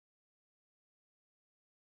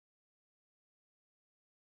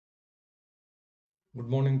Good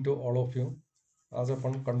morning to all of you. आज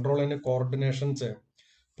आपण control आणि कोऑर्डिनेशनचे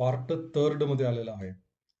पार्ट थर्ड मध्ये आलेला आहे.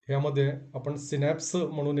 ह्यामध्ये आपण सिनॅप्स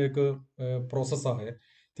म्हणून एक प्रोसेस आहे,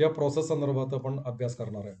 त्या प्रोसेस संदर्भात आपण अभ्यास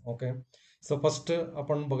करणार आहे. ओके, सो फर्स्ट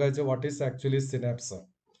आपण बघायचं what is actually synapse.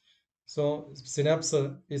 So synapse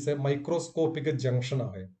is a microscopic junction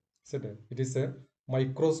आहे. It is a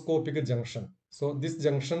microscopic junction. So this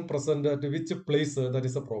junction present at which place that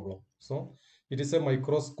is a problem. So it is a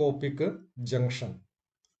microscopic junction.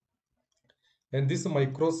 And this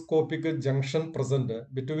microscopic junction present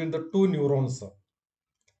between the two neurons.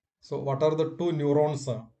 So what are the two neurons?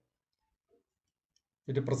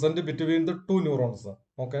 It is present between the two neurons.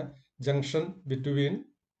 Okay, junction between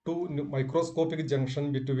two microscopic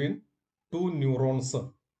junction between two neurons.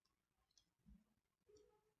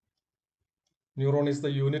 Neuron is the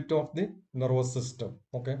unit of the nervous system.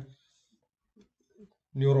 Okay,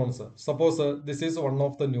 neurons. Suppose this is one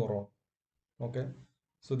of the neuron. Okay,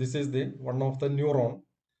 so this is the one of the neuron,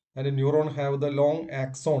 and a neuron have the long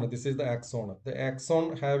axon. This is the axon. The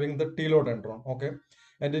axon having the telodendron. Okay,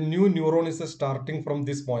 and a new neuron is starting from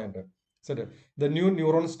this point. So the new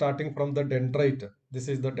neuron starting from the dendrite. This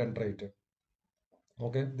is the dendrite.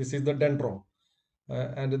 Okay, this is the dendron.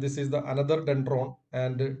 And this is the another dendron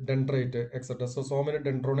and dendrite, etc. So many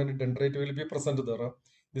dendron and dendrite will be present there.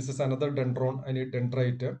 This is another dendron and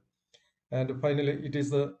dendrite. And finally it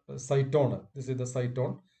is the cytone. This is the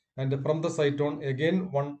cytone, and from the cytone again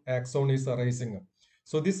one axon is arising.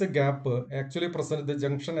 So this gap actually present, the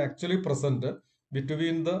junction actually present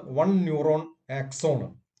between the one neuron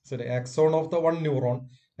axon, so the axon of the one neuron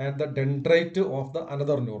and the dendrite of the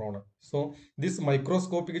another neuron. So this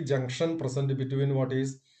microscopic junction present between what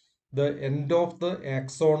is the end of the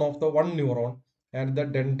axon of the one neuron and the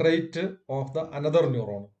dendrite of the another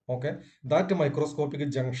neuron. Okay, that microscopic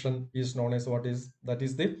junction is known as what is, that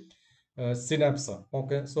is the synapse.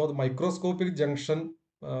 Okay, so the microscopic junction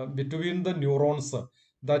between the neurons,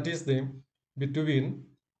 that is the between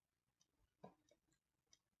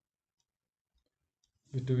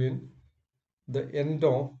the end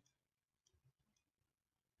of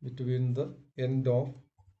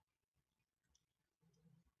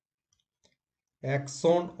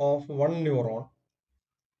axon of one neuron,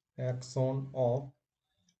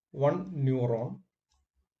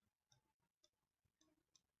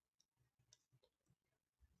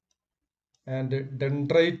 and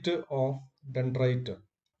dendrite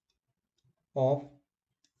of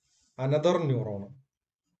another neuron.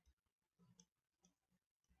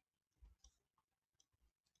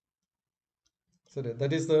 So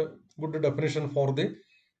that is the good definition for the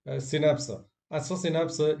synapse. असं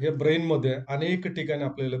synapse हे brain मध्ये अनेक ठिकाणी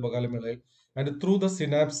आपल्याला बघायला मिळेल. And through the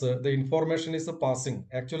synapse the information is passing.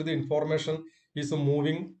 Actually the information is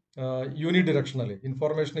moving unidirectionally.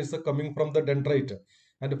 Information is coming from the dendrite,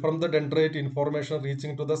 and from the dendrite information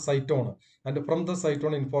reaching to the cytone, and from the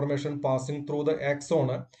cytone information passing through the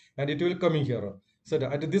axon, and it will coming here. So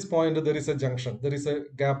at this point there is a junction, there is a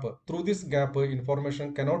gap. Through this gap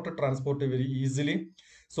information cannot transport very easily.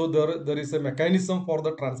 So there is a mechanism for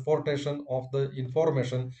the transportation of the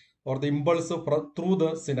information or the impulse through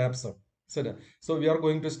the synapse. So we are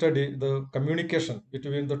going to study the communication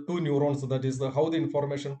between the two neurons, that is how the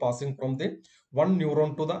information passing from the one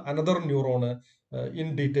neuron to the another neuron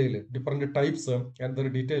in detail, different types and the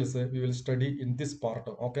details we will study in this part.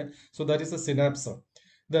 Okay, so that is a synapse.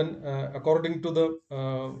 Then according to the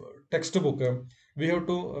textbook, we have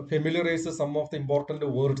to familiarize some of the important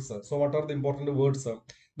words. So what are the important words?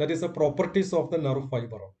 That is the properties of the nerve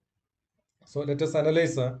fiber. So let us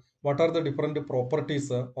analyze what are the different properties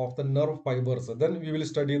of the nerve fibers. Then we will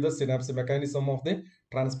study the synapse, mechanism of the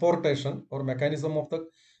transportation or mechanism of the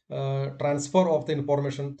transfer of the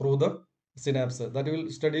information through the synapse. That we will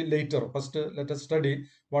study later. First, let us study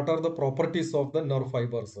what are the properties of the nerve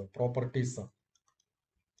fibers. Properties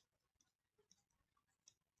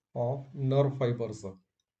of nerve fibers.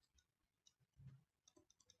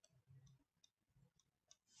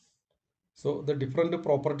 So the different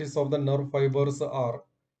properties of the nerve fibers are: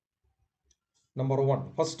 number one,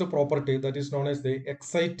 first property, that is known as the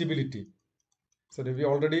excitability. So we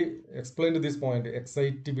already explained this point,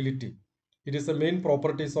 excitability. It is the main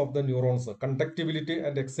properties of the neurons. Conductivity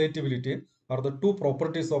and excitability are the two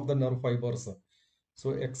properties of the nerve fibers. So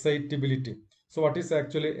excitability. So what is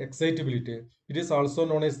actually excitability? It is also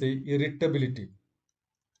known as the irritability.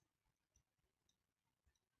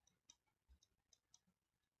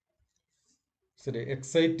 So the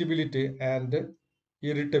excitability and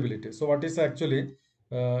irritability. So what is actually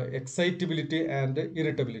excitability and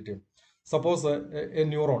irritability? Suppose a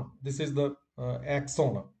neuron, this is the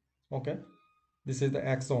axon. Okay, this is the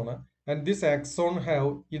axon, and this axon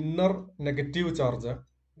have inner negative charge,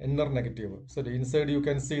 inner negative. So inside you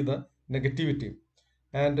can see the negativity,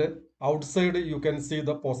 and outside you can see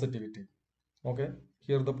the positivity. Okay,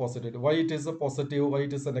 here the positivity. Why it is a positive, why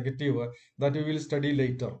it is a negative, that we will study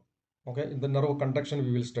later. Okay, in the nerve conduction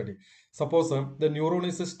we will study. Suppose the neuron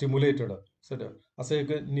is stimulated. Sir असं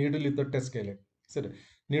एक needle इथं taste केले. Sir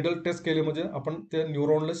needle taste केले म्हणजे आपण त्या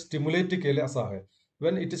न्यूरॉनला stimulate केले असं आहे.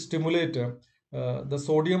 when it is stimulate, the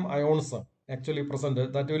sodium ions actually present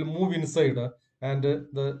that will move inside, and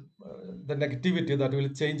the negativity that will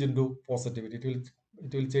change into positivity.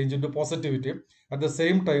 It will change into positivity. At the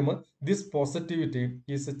same time, this positivity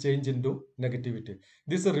is a change into negativity.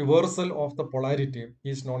 This reversal of the polarity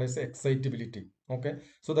is known as excitability. Okay,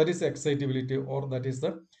 so that is excitability, or that is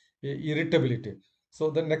the irritability. So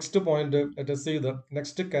the next point, let us see the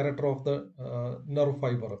next character of the nerve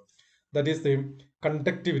fiber, that is the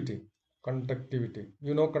conductivity. Conductivity,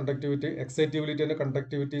 you know, conductivity, excitability and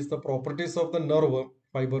conductivity is the properties of the nerve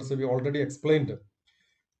fibers. We already explained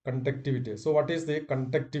conductivity. So what is the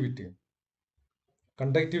conductivity?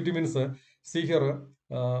 Conductivity means, see here,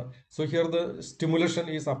 so here the stimulation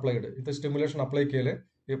is applied. इथे stimulation apply केले,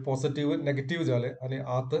 हे positive negative झाले आणि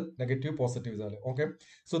आत negative positive झाले. Okay,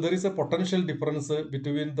 so there is a potential difference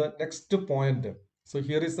between the next point. So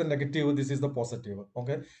here is the negative, this is the positive.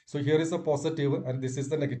 Okay, so here is a positive and this is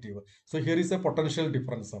the negative. So here is a potential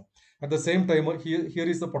difference. At the same time, here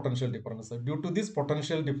is the potential difference. Due to this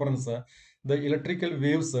potential difference, the electrical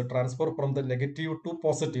waves transfer from the negative to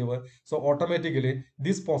positive. So automatically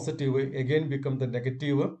this positive again become the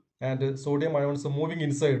negative, and sodium ions moving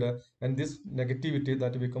inside, and this negativity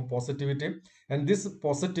that become positivity, and this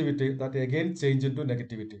positivity that again change into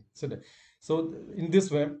negativity. So in this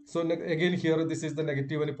way, so again here this is the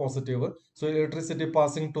negative and positive. So electricity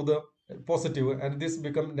passing to the positive, and this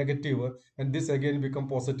become negative, and this again become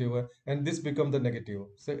positive, and this become the negative.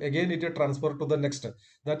 So again it transfer to the next.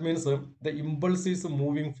 That means the impulse is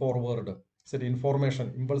moving forward. So the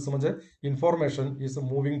information, impulse म्हणजे information is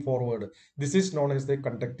moving forward. This is known as the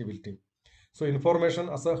conductivity. So information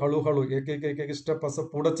असं हळूहळू एक एक एक एक step असं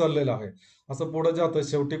पुढे चाललेलं आहे. असं पुढे जातं,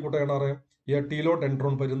 शेवटी कुठे येणार आहे, या टीलो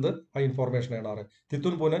डेंड्रॉन पर्यंत हा इन्फॉर्मेशन येणार आहे.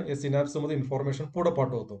 तिथून पुन्हा या सिनॅप्स मध्ये इन्फॉर्मेशन पुढे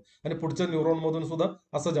पाठवतो, आणि पुढच्या न्यूरॉन मधून सुद्धा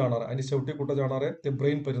असं जाणार आहे, आणि शेवटी कुठे जाणार आहे, ते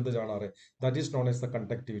ब्रेन पर्यंत जाणार आहे. That is known as the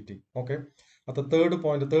conductivity. Okay, आता थर्ड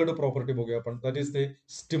पॉईंट, थर्ड प्रॉपर्टी बघूया आपण. That is the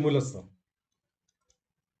stimulus.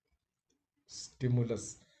 Stimulus.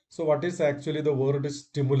 So what is actually the word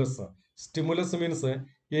stimulus? Stimulus means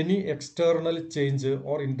any external change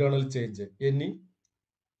or internal change. Any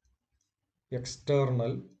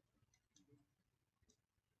external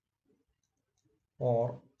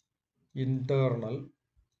or internal,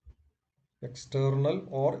 external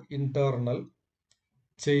or internal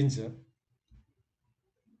change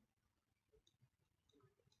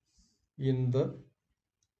in the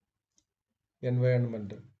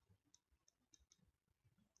environment.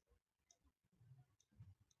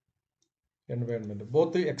 Environment,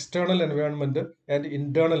 both the external environment and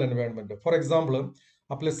internal environment. For example,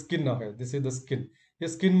 आपले skin आहे, दिस is the skin. या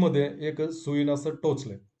skin मध्ये एक सुईन असं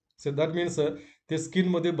टोचलंय. So that means ते skin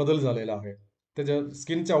मध्ये बदल झालेला आहे, त्याच्या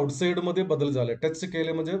स्किनच्या आउटसाइड मध्ये बदल झाले, टच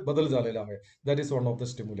केले म्हणजे बदल झालेला आहे. That is one of the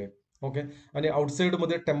स्टिम्युले. Okay, आणि आउटसाइड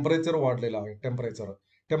मध्ये टेम्परेचर वाढलेलं आहे. टेम्परेचर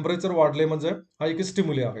टेम्परेचर वाढले म्हणजे हा एक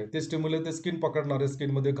स्टिम्युले आहे. ते स्टिम्युले ते स्किन पकडणारे,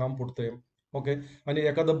 स्किन मध्ये घाम फुटते. ओके, आणि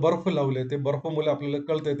एखादं बर्फ लावले, ते बर्फमुळे आपल्याला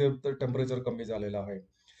कळते ते टेम्परेचर कमी झालेलं आहे.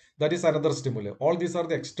 That is another स्टिम्युले. All this R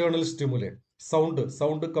the external स्टिम्युले.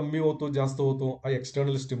 Sound कमी होतो जास्त होतो, हा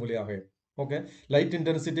एक्सटर्नल स्टिम्युले आहे. ओके, लाईट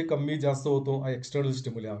इंटेन्सिटी कमी जास्त होतो, हा एक्सटर्नल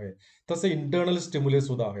स्टिम्युले आहे. तसे इंटरनल स्टिम्युले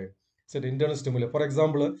सुद्धा आहे. सर इंटरनल स्टिम्युले, फॉर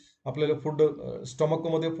एक्झाम्पल आपल्याला फूड,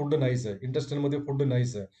 स्टमकमध्ये फूड नाहीच आहे, इंटेस्टाईनमध्ये फूड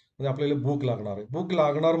नाहीच आहे, म्हणजे आपल्याला भूक लागणार आहे. भूक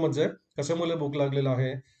लागणार म्हणजे कशामुळे भूक लागलेला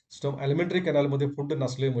आहे, एलिमेंटरी कॅनलमध्ये फूड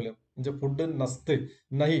नसल्यामुळे, म्हणजे फूड नसते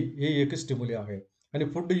नाही, हे एक स्टिम्युले आहे. आणि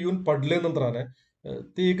फूड येऊन पडल्यानंतर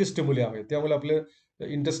ते एक स्टिम्युले आहे. त्यामुळे आपल्या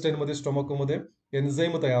इंटेस्टाईनमध्ये, स्टमकमध्ये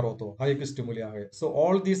एन्झाईम तयार होतो, हा एक स्टिम्युले आहे. So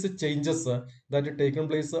all this changes that taken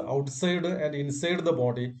place outside and inside the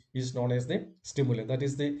body is known as the stimuli. That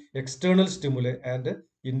is the external stimuli and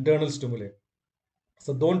internal stimuli.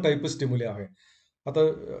 So दोन टाईप स्टिम्युले आहे. आता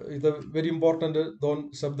इथं व्हेरी इम्पॉर्टंट दोन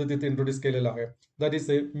शब्द तिथे इंट्रोड्यूस केलेला आहे. That is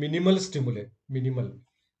a minimal स्टिम्युले, minimal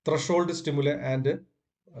threshold स्टिम्युले, and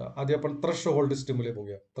आधी आपण थ्रेशोल्ड स्टिम्युले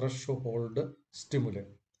बघूया. Threshold स्टिम्युले.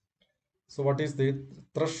 So what is the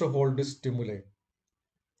threshold स्टिम्युले?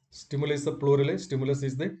 Stimulus is the plural, stimulus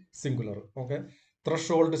is the singular. Okay,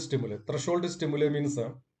 threshold stimuli. Threshold stimuli means so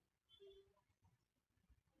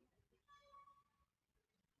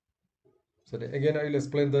again I will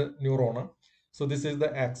explain the neuron. So this is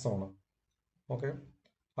the axon. Okay,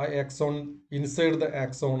 axon, inside the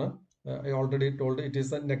axon, I already told it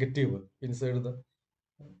is a negative. Inside the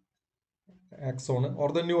axon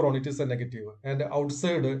or the neuron, it is a negative, and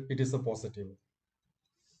outside it is a positive.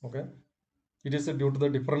 Okay, it is due to the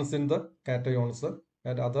difference in the cations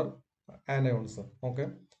and other anions. Okay,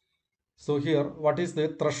 so here, what is the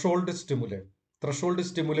threshold stimuli? Threshold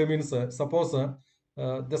stimuli means, suppose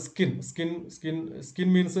the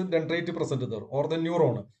skin means dendrite present there, or the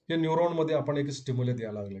neuron. या neuron मध्ये आपण एक स्टिम्युले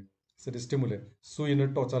द्यायला लागले, sorry स्टिम्युले सुईने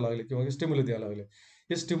टोचा लागले किंवा स्टिम्युले द्यायला लागले.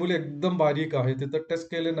 हे स्टिम्युले एकदम बारीक आहे, तिथं टच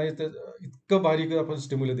केले नाही तर इतकं बारीक आपण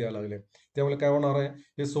स्टिम्युले द्यायला लागले. त्यामुळे काय होणार आहे,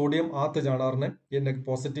 हे सोडियम आत जाणार नाही, हे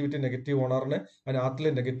पॉझिटिव्हिटी नेगेटिव्ह होणार नाही, आणि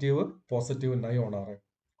आतले नेगेटिव्ह पॉझिटिव्ह नाही होणार आहे.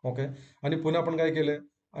 ओके, आणि पुन्हा आपण काय केलं,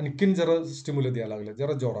 आणखीन जरा स्टिम्युले द्यायला लागले,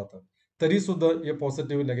 जरा जोरात, तरी सुद्धा हे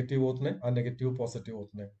पॉझिटिव्ह नेगेटिव्ह होत नाही आणि नेगेटिव्ह पॉझिटिव्ह होत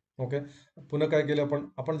नाही. ओके, पुन्हा काय केलं आपण,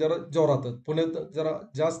 आपण जरा जोरात, पुन्हा जरा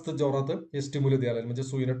जास्त जोरात हे स्टिम्युले द्यायला लागले, म्हणजे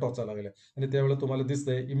सुईने टोचा लागले, आणि त्यावेळेला तुम्हाला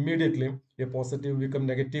दिसतंय इमिडिएटली हे पॉझिटिव्ह बिकम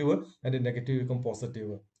नेगेटिव्ह आणि negative become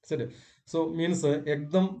positive. Sir, so means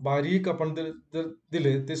एकदम बारीक आपण जर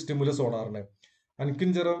दिले ते स्टिम्युलस होणार नाही,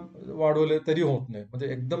 आणखीन जरा वाढवले तरी होत नाही,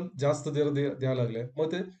 म्हणजे एकदम जास्त जर द्यायला लागले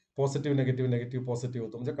मग ते पॉझिटिव्ह नेगेटिव्ह नेगेटिव्ह पॉझिटिव्ह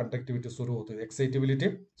होतं, म्हणजे कंडक्टिव्हिटी सुरू होतं, एक्साइटेबिलिटी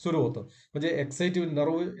सुरू होतं. म्हणजे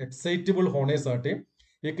नर्व एक्साइटेबल होण्यासाठी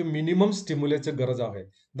एक मिनिमम स्टिम्युलेची गरज आहे.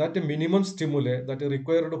 That minimum स्टिम्युले that is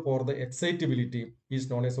required for the excitability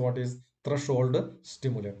is known as what is threshold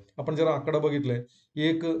स्टिम्युले. आपण जरा आकडा बघितले,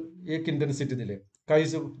 एक इंटेन्सिटी दिले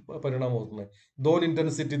काहीच परिणाम होत नाही, 2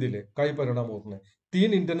 इंटेन्सिटी दिले काही परिणाम होत नाही,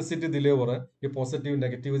 3 इंटेन्सिटी दिल्यावर हे पॉझिटिव्ह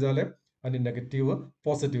नेगेटिव्ह झाले आणि नेगेटिव्ह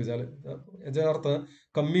पॉझिटिव्ह झाले. याचा अर्थ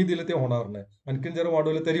कमी दिले ते होणार नाही, आणखीन जर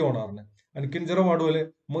वाढवले तरी होणार नाही, आणखीन जर वाढवले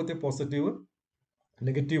मग ते पॉझिटिव्ह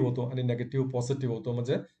निगेटिव्ह होतो आणि नेगेटिव्ह पॉझिटिव्ह होतो,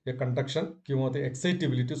 म्हणजे हे कंडक्शन किंवा ते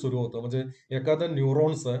एक्साइटेबिलिटी सुरू होतं. म्हणजे एखादं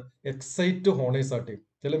न्यूरॉन्स एक्साइट होण्यासाठी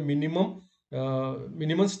त्याला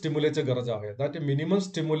मिनिमम स्टिम्युलेची गरज आहे. That minimum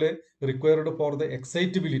स्टिम्युले required for the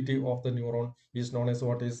excitability of the neuron is known as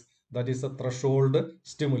what is that is a threshold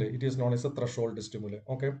स्टिम्युले. It is known as a threshold स्टिम्युले.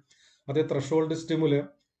 Okay, आता थ्रेशोल्ड स्टिम्युले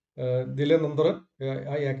दिल्यानंतर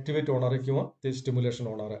ऍक्टिव्हेट होणार आहे किंवा ते स्टिम्युलेशन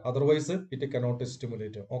होणार आहे, otherwise it cannot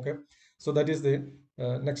stimulate. Okay, so that is the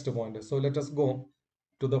next point. So let us go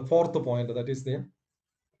to the fourth point, that is the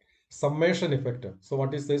summation effect. So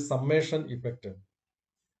what is the summation effect?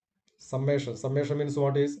 Summation means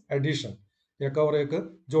what is addition, एकावर एक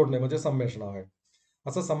जोडणे म्हणजे summation आहे.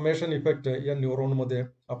 असं summation effect या neuron मध्ये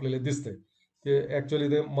आपल्याला दिसते. ते ऍक्च्युअली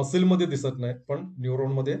ते मसिल मध्ये दिसत नाही, पण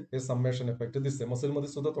न्यूरॉन मध्ये हे समेशन इफेक्ट दिसते. मसिल मध्ये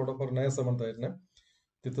सुद्धा थोडंफार नाही असं म्हणता येत नाही,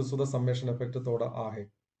 तिथं सुद्धा समेशन इफेक्ट थोडा आहे.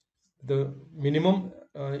 द मिनिमम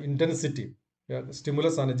इंटेन्सिटी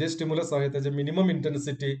स्टिम्युलस आहे, जे स्टिम्युलस आहे त्याचे मिनिमम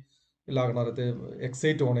इंटेन्सिटी लागणार आहे ते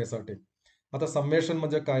एक्साइट होण्यासाठी. आता समेशन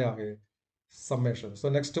म्हणजे काय आहे, summation. So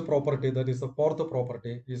next property, that is the fourth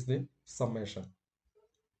property, is the summation.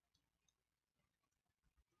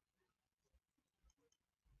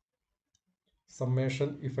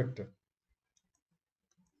 Summation effect.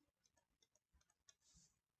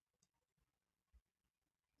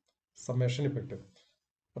 Summation effect.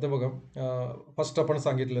 आता बघा, फर्स्ट आपण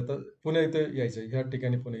सांगितलं तर पुणे इथे यायचं, ह्या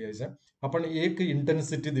ठिकाणी पुणे यायचं, आपण एक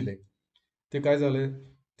इंटेन्सिटी दिले, ते काय झाले,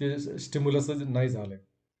 ते स्टिम्युलस नाही झाले,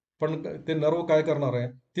 पण ते नर्व काय करणार आहे,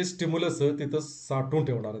 ते स्टिम्युलस तिथं साठवून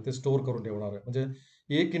ठेवणार आहे, ते स्टोअर करून ठेवणार आहे. म्हणजे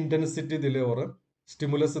एक इंटेन्सिटी दिल्यावर,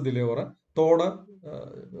 स्टिम्युलस दिल्यावर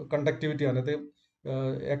थोडं कंडक्टिव्हिटी आहे ते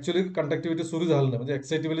ऍक्च्युअली कंडक्टिव्हिटी सुरू झालं नाही, म्हणजे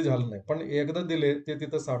एक्साइटेबिलिटी झालं नाही, पण एकदा दिले ते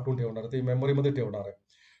तिथं साठवून ठेवणार आहे, ते मेमरीमध्ये ठेवणार आहे.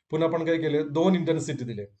 पुन्हा आपण काय केले, 2 इंटेन्सिटी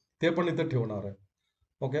दिले, ते पण इथं ठेवणार आहे.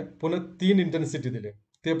 ओके, पुन्हा 3 इंटेन्सिटी दिले,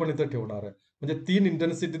 ते पण इथं ठेवणार आहे. म्हणजे 3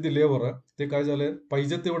 इंटेन्सिटी दिल्यावर ते काय झालंय,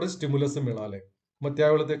 पाहिजे तेवढं स्टिम्युलस मिळालंय, मग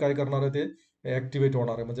त्यावेळेला ते काय करणार आहे, ते ऍक्टिव्हेट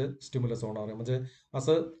होणार आहे, म्हणजे स्टिम्युलस होणार आहे. म्हणजे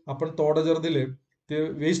असं आपण थोडं जर दिले ते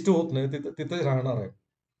वेस्ट होत नाही, तिथे राहणार आहे,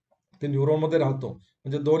 ते न्यूरॉन मध्ये राहतो.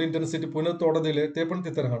 म्हणजे 2 इंटेन्सिटी पुन्हा तोडं दिले ते पण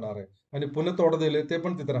तिथे राहणार आहे, आणि पुन्हा तोडं दिले ते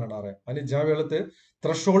पण तिथे राहणार आहे, आणि ज्या वेळेला ते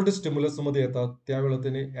थ्रेशोल्ड स्टिम्युलस मध्ये येतात त्यावेळेला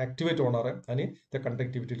त्याने ऍक्टिव्हेट होणार आहे आणि त्या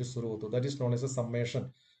कंडक्टिव्हिटी सुरू होतो. That is known as a summation.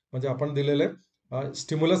 म्हणजे आपण दिलेले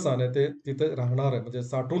स्टिम्युलस आहे ते तिथे राहणार आहे, म्हणजे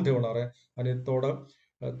साठवून ठेवणार आहे, आणि थोडं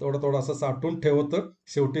थोडं थोडं असं साठवून ठेवत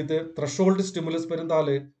शेवटी ते थ्रेशोल्ड स्टिम्युलस पर्यंत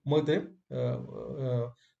आले, मग ते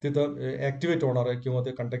तिथं ऍक्टिव्हेट होणार आहे किंवा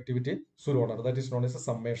ते कंडक्टिव्हिटी सुरू होणार. That is known as a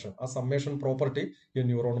summation. हा समेशन प्रॉपर्टी या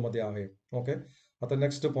न्यूरॉन मध्ये आहे. ओके, आता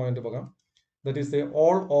नेक्स्ट पॉइंट बघा, that is the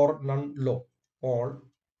all or none law. All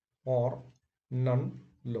or none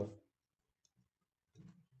law.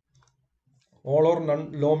 All or none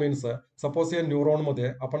law means, suppose या न्यूरॉन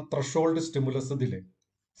मध्ये आपण थ्रेशोल्ड स्टिम्युलस दिले,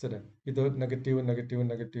 सर इथं negative negative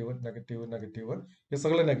negative negative negative हे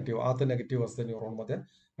सगळं नेगेटिव्ह आत नेगेटिव्ह असते न्यूरॉनमध्ये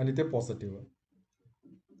आणि ते पॉझिटिव्ह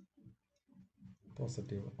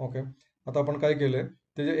पॉझिटिव्ह ओके. आता आपण काय केलंय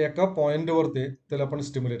त्याच्या एका पॉइंटवरती त्याला आपण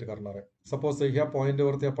स्टिम्युलेट करणार आहे. सपोज ह्या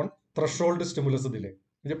पॉइंटवरती आपण थ्रेशोल्ड स्टिम्युलस दिले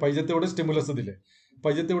म्हणजे पाहिजे तेवढे स्टिम्युलस दिले.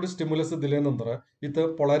 पाहिजे तेवढे स्टिम्युलस दिल्यानंतर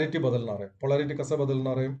इथं पोलॅरिटी बदलणार आहे. पोलॅरिटी कसं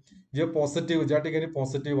बदलणार आहे? जे पॉझिटिव्ह ज्या ठिकाणी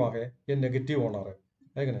पॉझिटिव्ह आहे हे नेगेटिव्ह होणार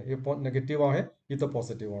आहे की नाही. हे नेगेटिव्ह आहे इथं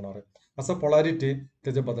पॉझिटिव्ह होणार आहे. असं पोलॅरिटी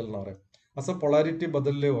त्याचे बदलणार आहे. असं पोलॅरिटी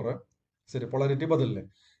बदलल्यावर सॉरी पोलॅरिटी बदलले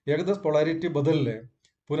एकदाच पोलॅरिटी बदलले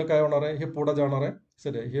पुन्हा काय होणार आहे? हे पुढे जाणार आहे.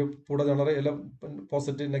 सर हे पुढे जाणार आहे याला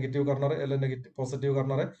पॉझिटिव्ह नेगेटिव्ह करणार आहे याला नेगेटिव्ह पॉझिटिव्ह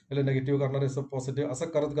करणार आहे याला नेगेटिव्ह करणार आहे असं पॉझिटिव्ह असं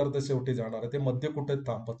करत करत शेवटी जाणार आहे. ते मध्ये कुठे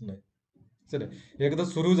थांबत नाही. सर एकदा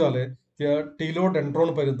सुरू झाले त्या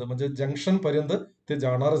टिलोडेंड्रॉन पर्यंत म्हणजे जंक्शन पर्यंत ते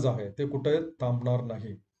जाणारच आहे. ते कुठे थांबणार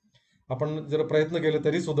नाही. आपण जर प्रयत्न केले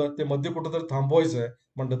तरी सुद्धा ते मध्ये कुठेतरी थांबवायचं आहे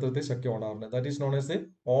म्हणलं तर ते शक्य होणार नाही. That is known as a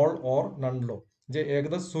all or none low. जे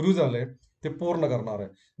एकदा सुरू झाले ते पूर्ण करणार आहे.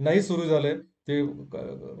 नाही सुरू झाले ते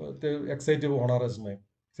ते एक्साइटिव्ह होणारच नाही.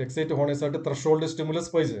 एक्साइटिव्ह होण्यासाठी थ्रेशोल्ड स्टिम्युलस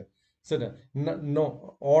पाहिजे. Sir know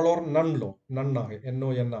all or none low none आहे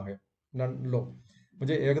NON आहे नन लो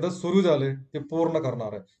म्हणजे एकदा सुरू झाले ते पूर्ण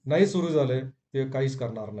करणार आहे. नाही सुरू झाले ते काहीच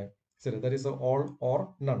करणार नाही. Sir that is all or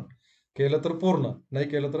none. केलं तर पूर्ण नाही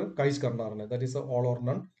केलं तर काहीच करणार नाही. That is all or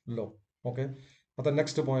none low. Okay. आता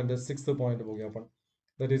नेक्स्ट पॉइंट सिक्स्थ पॉइंट बघूया आपण.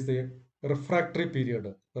 That is the रिफ्रॅक्टरी period.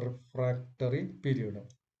 रिफ्रॅक्टरी period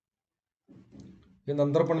हे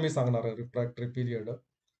नंतर पण मी सांगणार आहे. रिफ्रॅक्टरी पिरियड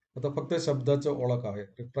आता फक्त शब्दाची ओळख आहे.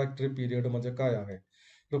 रिफ्रॅक्टरी पिरियड म्हणजे काय आहे?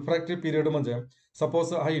 रिफ्रॅक्टरी पिरियड म्हणजे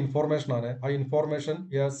सपोज हा इन्फॉर्मेशन आहे. हा इन्फॉर्मेशन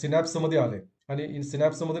या सिनॅप्स मध्ये आले आणि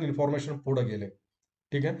सिनॅप्स मधून इन्फॉर्मेशन पुढे गेले.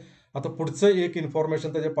 ठीक आहे. आता पुढचं एक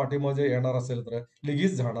इन्फॉर्मेशन त्याच्या पाठीमध्ये येणार असेल तर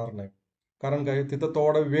लगेच जाणार नाही. कारण काय तिथं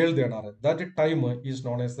थोडा वेळ देणार आहे. That time is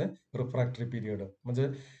known as a रिफ्रॅक्टरी period. म्हणजे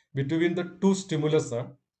between the two stimulus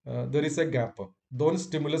there is a gap. दोन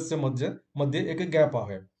स्टिम्युलसच्या मध्ये एक गॅप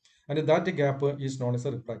आहे आणि that gap is known as a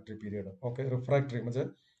रिफ्रॅक्टरी period. Okay. रिफ्रॅक्टरी म्हणजे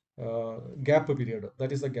gap period.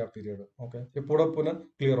 That is a gap period. Okay. हे पुन्हा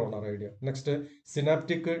clear होणार idea. Next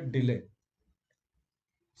synaptic delay.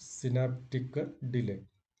 Synaptic delay.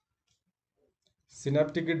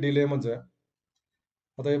 Synaptic delay म्हणजे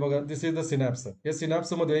आता हे बघा दिस इज द सिनॅप्स. या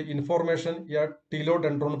सिनॅप्स मध्ये इन्फॉर्मेशन या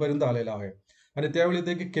टिलोडेंड्रॉन पर्यंत आलेलं आहे आणि त्यावेळी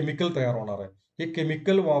ते केमिकल तयार होणार आहे. हे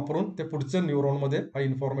केमिकल वापरून ते पुढच्या न्यूरॉन मध्ये हा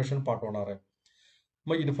इन्फॉर्मेशन पाठवणार आहे.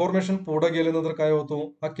 मग इन्फॉर्मेशन पुढे गेल्यानंतर काय होतो?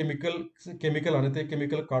 हा केमिकल आणि ते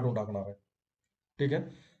केमिकल काढून टाकणार आहे. ठीक आहे.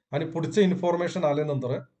 आणि पुढचे इन्फॉर्मेशन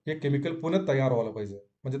आल्यानंतर हे केमिकल पुन्हा तयार व्हायला पाहिजे.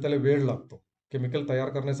 म्हणजे त्याला वेळ लागतो. केमिकल तयार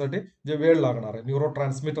करण्यासाठी जे वेळ लागणार आहे न्यूरो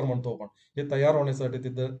ट्रान्समिटर म्हणतो आपण. हे तयार होण्यासाठी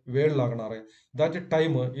तिथं वेळ लागणार आहे. That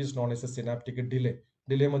time is known as a synaptic delay.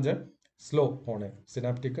 Delay म्हणजे स्लो होणे.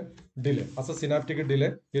 Synaptic delay. असं सिनॅप्टिक डिले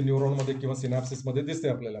हे न्यूरॉन मध्ये किंवा सिनॅप्सिस मध्ये दिसते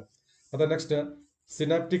आपल्याला. आता नेक्स्ट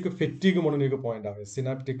सिनॅप्टिक फेटिग म्हणून एक पॉइंट आहे.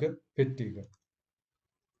 सिनॅप्टिक फेटिग.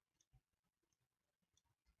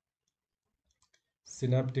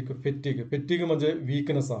 सिनॅप्टिक फेटिग. फेटिग म्हणजे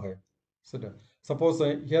वीकनेस आहे. सपोज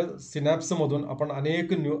ह्या सिनॅप्स मधून आपण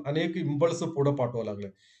अनेक इम्पल्स पुढे पाठवा लागले.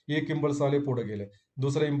 एक इम्पल्स आले पुढे गेले,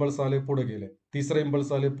 दुसरे इम्पल्स आले पुढे गेले, तिसरे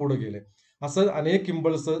इम्पल्स आले पुढे गेले. असं अनेक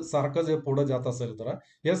इम्पल्स सारखं जे पुढे जात असेल तर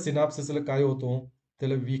या सिनॅप्सिसला काय होतो?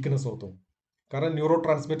 त्याला वीकनेस होतो. कारण न्यूरो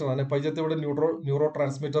ट्रान्समिटर आणि पाहिजे तेवढे न्यूरो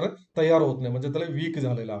ट्रान्समिटर तयार होत नाही म्हणजे त्याला वीक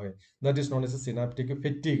झालेला आहे. That is known as a synaptic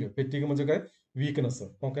फेटिग. फेटिग म्हणजे काय? वीकनेस.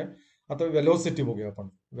 ओके. आता वेलोसिटी बघूया आपण.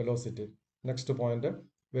 Velocity next point.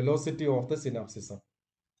 Velocity of the सिनॅप्सिस.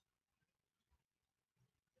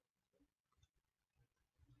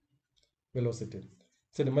 Velocity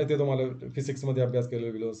माहिती आहे तुम्हाला फिजिक्स मध्ये अभ्यास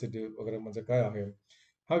केलेला वेलोसिटी वगैरे म्हणजे काय आहे?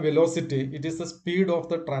 हा velocity it is the speed of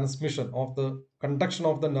the transmission of the conduction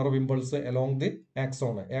of the nerve impulse along the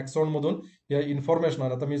axon. Axon मधून या इन्फॉर्मेशन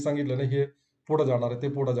आता मी सांगितलं ना हे पुढे जाणार आहे ते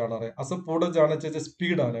पुढे जाणार आहे असं पुढे जाण्याचे जे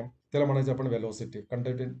स्पीड आहे त्याला म्हणायचं आपण वेलोसिटी.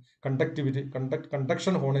 कंडक्टिव्हिटी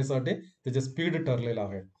कंडक्शन होण्यासाठी त्याचे स्पीड ठरलेलं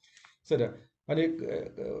आहे. सर आणि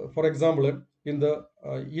for example in the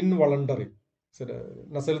involuntary sir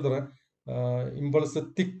नसेल तर इम्पल्स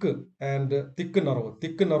थिक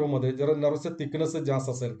नर्व मध्ये जर नर्वचं थिकनेस जास्त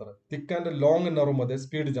असेल तर थिक अँड लॉंग नर्व मध्ये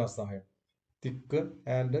स्पीड जास्त आहे. थिक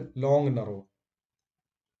अँड लॉंग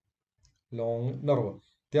नर्व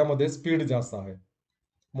त्यामध्ये स्पीड जास्त आहे.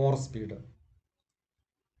 मोर स्पीड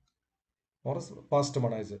और फास्ट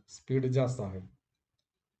म्हणायचं स्पीड जास्त आहे.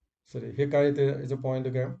 सॉरी हे काय ते याचे पॉइंट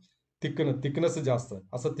काय? थिकनेस जास्त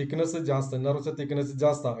असं थिकनेस जास्त नर्वचं थिकनेस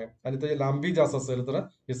जास्त आहे आणि त्याची लांबी जास्त असेल तर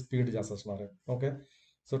हे स्पीड जास्त असणार आहे. Okay.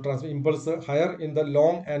 So transmit impulse higher in the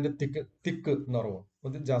long and thick nerve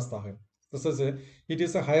मध्ये जास्त आहे. तसंच आहे. It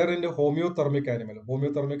is a higher in होमिओथर्मिक animal.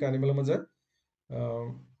 होमिओथर्मिक animal म्हणजे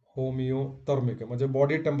होमिओथर्मिक म्हणजे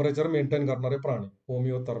बॉडी टेम्परेचर मेंटेन करणारे प्राणी.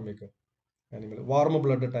 होमिओथर्मिक ॲनिमल. Warm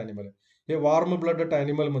blooded animal. हे वॉर्म ब्लडेड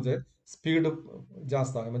ॲनिमल म्हणजे स्पीड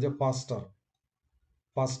जास्त आहे, म्हणजे फास्ट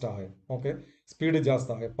आहे. ओके, स्पीड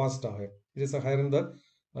जास्त आहे, फास्ट आहे. It is higher in the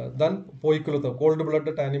दन पोईकुलत कोल्ड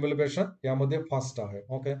ब्लडेड ॲनिमलपेक्षा यामध्ये फास्ट आहे.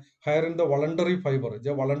 Okay, higher in the voluntary fibre.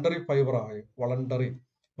 जे वॉलंटरी फायबर आहे, वॉलंटरी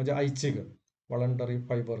म्हणजे ऐच्छिक, वॉलंटरी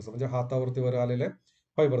फायबर्स म्हणजे हातावरती वर आलेले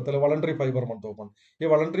फायबर, त्याला वॉलंटरी फायबर म्हणतो आपण. हे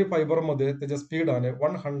वॉलंटरी फायबरमध्ये त्याचे स्पीड आहे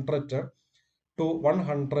 100 to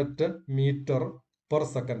 100 मीटर पर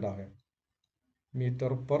सेकंड आहे.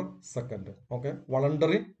 मीटर पर सेकंड. ओके,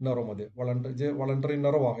 वॉलंटरी नर्वमध्ये जे वॉलंटरी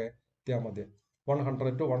नर्व आहे त्यामध्ये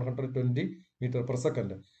 100 to 120 मीटर पर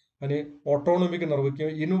सेकंड. आणि ऑटोनॉमिक नर्व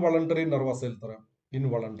किंवा इनवॉलंटरी नर्व असेल तर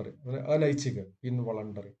इनवॉलंटरी म्हणजे अनैच्छिक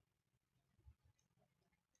इनवॉलंटरी.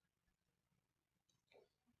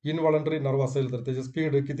 इनवॉलंटरी नर्व असेल तर त्याची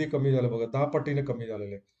स्पीड किती कमी झालं बघा, 10 पटीने कमी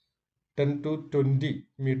झालेले. 10 to 20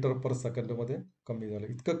 मीटर पर सेकंड मध्ये कमी झालं,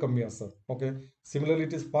 इतकं कमी असतं. Okay, similarly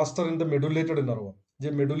it is faster in the medullated nerve. जे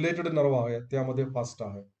मेडुलेटेड नर्व आहे त्यामध्ये फास्ट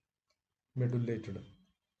आहे. मेडुलेटेड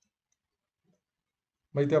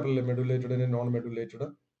माहिती आहे आपल्याला, मेडुलेटेड आणि नॉन मेडुलेटेड.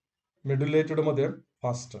 मेडुलेटेड मध्ये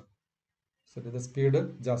फास्ट, सध्या स्पीड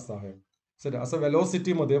जास्त आहे. सध्या असं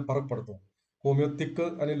वेलोसिटी मध्ये फरक पडतो. होमिओ थिक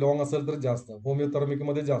आणि लॉंग असेल तर जास्त, होमिओथर्मिक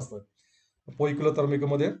मध्ये जास्त, पोइक्लोथर्मिक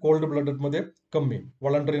मध्ये कोल्ड ब्लडेड मध्ये कमी,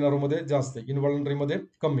 वॉलंटरी नर्व मध्ये जास्त, इनवॉलंटरी मध्ये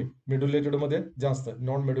कमी, मेडुलेटेड मध्ये जास्त,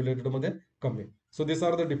 नॉन मेडुलेटेड मध्ये कमी. So this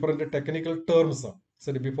R the different technical terms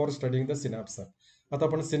sir before studying the synapse. आता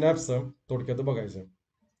आपण सिनॅप्स थोडक्यात बघायचं.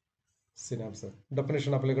 सिनॅप्स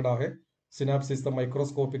डेफिनेशन आपल्याकडे आहे. Synapse is the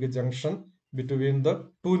microscopic junction between the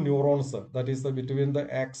two neurons, that is the between the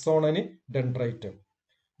ॲक्सॉन आणि dendrite.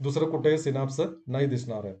 दुसरं कुठेही सिनॅप्स नाही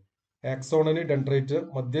दिसणार आहे. ॲक्सॉन आणि डेंड्राइट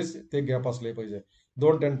मध्येच ते गॅप असले पाहिजे.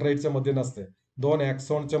 दोन डेंड्राइटच्या मध्ये नसते, दोन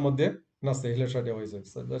ॲक्सॉनच्या मध्ये नसते, हे लक्षात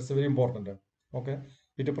ठेवायचं. That's very important. Okay,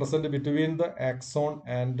 it present between the ॲक्सॉन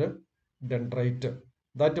and dendrite.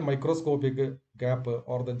 That microscopic gap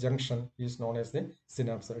or the junction is known as the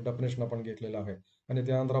synapse. Definition आपण घेतलेलं आहे. आणि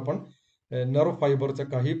त्यानंतर आपण नर्व फायबरच्या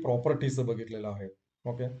काही प्रॉपर्टीज बघितलेल्या आहे.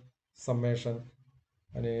 ओके, समेशन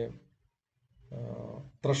आणि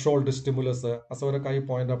थ्रेशोल्ड स्टिम्युलस असं वगैरे काही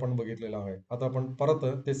पॉईंट आपण बघितलेला आहे. आता आपण परत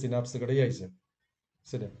ते सिनॅप्सकडे यायचे.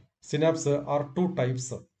 Synapse R two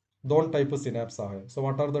types. दोन टाइप सिनॅप्स आहे. So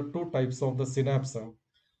what R the two types of the synapse?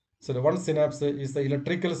 So one synapse is the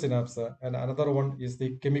electrical synapse and another one is the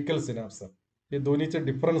chemical synapse. हे दोन्हीचे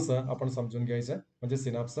डिफरन्स आपण समजून घ्यायचे म्हणजे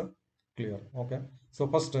synapse clear. Okay, so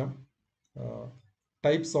first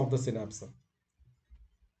types of the synapse.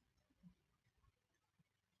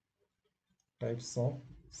 Types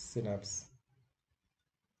of synapse.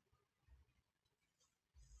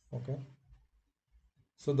 Okay,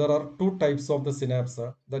 so there are two types of the synapse,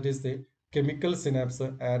 that is the chemical synapse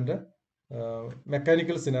and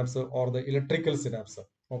mechanical synapse or the electrical synapse.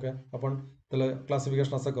 Okay, आपण त्याला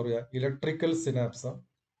classification असं करूया. Electrical synapse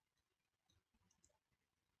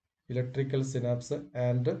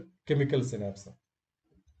and chemical synapse.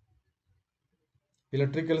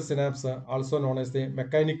 Electrical synapse also known as the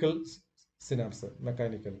mechanical synapse.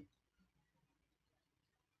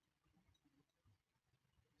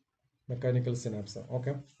 Mechanical synapse.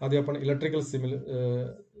 Okay, आधी आपण electrical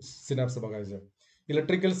synapse बघायचं.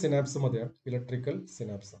 Electrical synapse मध्ये electrical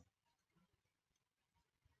synapse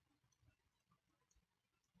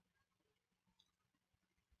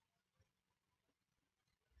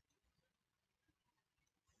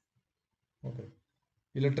okay,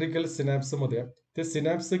 electrical synapse मध्ये ते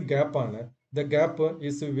सिनॅप्स गॅप आहे, the gap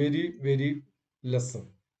is very very less.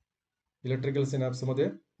 Electrical synapse मध्ये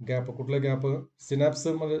gap, कुठलं gap? Synapse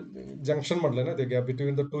मध्ये जंक्शन म्हटलं ना, ते gap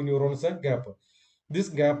between the two neurons gap. This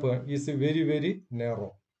gap is very very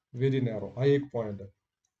narrow. हा एक पॉइंट.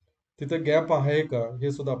 तिथे गॅप आहे का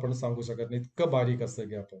हे सुद्धा आपण सांगू शकत नाही, इतकं बारीक असतं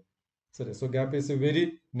gap. Sir so gap is very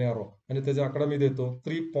narrow. आणि त्याच्या आकडा मी देतो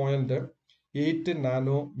 3.8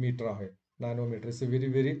 नॅनोमीटर आहे. Nanometre is very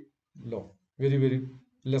very low, very very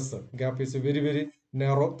less. Gap is very very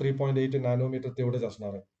narrow. 3.8 nanometre तेवढंच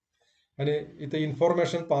असणार आहे. आणि इथे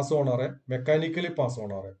इन्फॉर्मेशन पास होणार आहे, मेकॅनिकली पास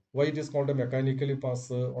होणार आहे. Why it is called mechanically pass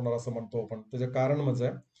होणार असं म्हणतो आपण, त्याचं कारण म्हणजे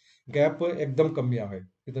गॅप एकदम कमी आहे.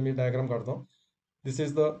 इथं मी डायग्राम काढतो. दिस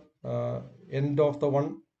is the end of the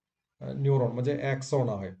one neuron म्हणजे ॲक्सॉन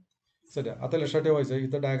आहे. सध्या आता लक्षात ठेवायचं,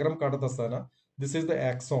 इथं डायग्राम काढत असताना दिस इज द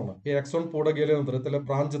ॲक्सॉन. हे ॲक्सॉन पुढे गेल्यानंतर त्याला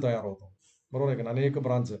ब्रांच तयार होतो, बरोबर आहे का? आणि एक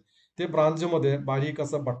ब्रांच, ते ब्रांच मध्ये बारीक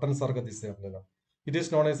असं बटन सारखं दिसतंय आपल्याला. It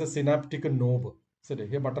is known as a synaptic knob. Sir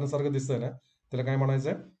हे बटन सारखं दिसतंय ना, त्याला काय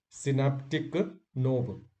म्हणायचं? Synaptic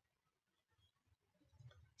knob.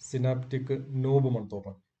 सिनॅप्टिक नोब म्हणतो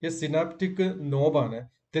आपण. हे सिनॅप्टिक नोब आहे ना,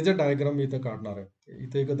 त्याचे डायग्राम मी इथं काढणार आहे.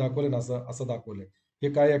 इथे एक दाखवले ना, असं असं दाखवले.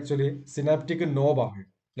 हे काय ऍक्च्युली सिनॅप्टिक नोब आहे,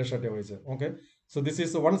 लक्षात ठेवायचं. Okay, so this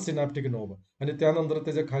is one synaptic knob. आणि त्यानंतर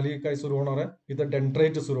त्याच्या खाली काय सुरू होणार आहे, इथं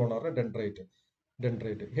डेंड्राइट सुरू होणार आहे. डेंड्राइट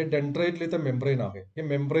हे डेंड्राइटला इथं मेम्ब्रेन आहे. हे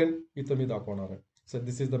मेम्ब्रेन इथं मी दाखवणार आहे. So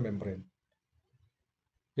this is the membrane.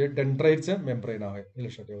 हे डेंड्राइटचं मेम्ब्रेन आहे, हे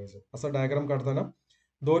लक्षात ठेवायचं. असं डायग्राम काढताना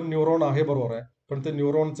 2 न्यूरॉन आहे, बरोबर आहे, पण ते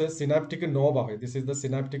न्यूरॉनचं सिनॅप्टिक नोब आहे. दिस इज द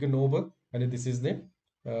सिनॅप्टिक नोब आणि दिस is the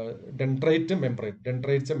dendrite membrane.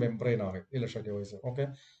 डेंड्राइटचं membrane आहे, हे लक्षात ठेवायचं. ओके,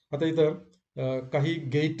 आता इथं काही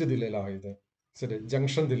गेट दिलेला आहे, इथं सॉरी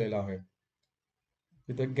जंक्शन दिलेलं आहे.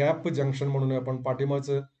 इथं गॅप जंक्शन म्हणून आपण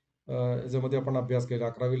पाठीमागचं याच्यामध्ये आपण अभ्यास केला,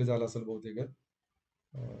 11वीला झाला असेल बहुतेक,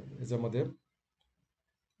 याच्यामध्ये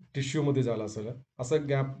टिश्यू मध्ये झाला असेल. असं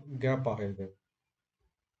गॅप आहे इथे.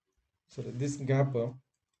 Sorry this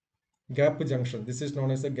gap junction, this is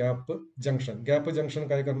known as a gap junction. Gap junction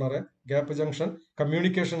काय करणार आहे, गॅप जंक्शन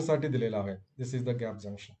कम्युनिकेशन साठी दिलेला आहे. दिस इज द गॅप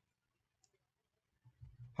जंक्शन.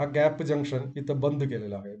 हा गॅप जंक्शन इथं बंद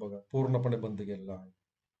केलेला आहे बघा, पूर्णपणे बंद केलेला आहे.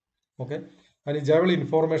 ओके, आणि ज्यावेळी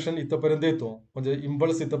इन्फॉर्मेशन इथंपर्यंत येतो, म्हणजे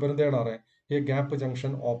इम्पल्स इथंपर्यंत येणार आहे, हे गॅप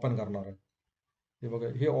जंक्शन ओपन करणार आहे. हे बघा,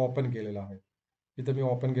 हे ओपन केलेलं आहे. इथं मी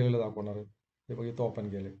ओपन केलेलं दाखवणार आहे. हे बघा, इथं ओपन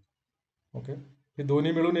केले. ओके, हे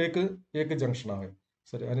दोन्ही मिळून एक एक जंक्शन आहे.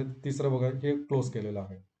 सॉरी, आणि तिसरं बघा, हे क्लोज केलेलं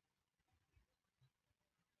आहे.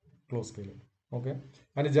 क्लोज केलेलं. ओके,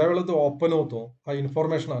 आणि ज्या वेळेला तो ओपन होतो, हा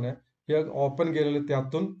इन्फॉर्मेशन आहे, हे ओपन केलेलं,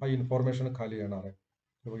 त्यातून हा इन्फॉर्मेशन खाली येणार आहे.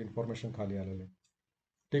 हे बघा, इन्फॉर्मेशन खाली आलेलं आहे.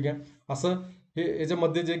 ठीक आहे, असं हे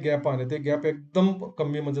याच्यामध्ये जे गॅप आहे ते गॅप एकदम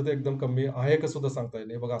कमी, म्हणजे ते एकदम कमी आहे का सुद्धा सांगता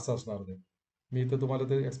येईल. बघा, असं असणार ते. मी इथं तुम्हाला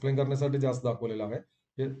ते एक्सप्लेन करण्यासाठी जास्त दाखवलेलं आहे.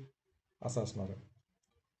 हे असं असणार आहे.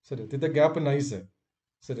 सर तिथे गॅप नाहीच आहे.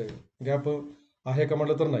 सर गॅप आहे का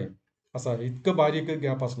म्हटलं तर नाही, असं आहे. इतकं बारीक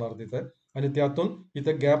गॅप असणार तिथे, आणि त्यातून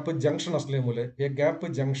इथं गॅप जंक्शन असल्यामुळे हे गॅप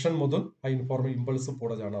जंक्शन मधून हा इम्पल्स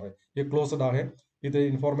पुढे जाणार आहे. हे क्लोज्ड आहे, इथे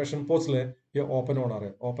इन्फॉर्मेशन पोहोचलंय, हे ओपन होणार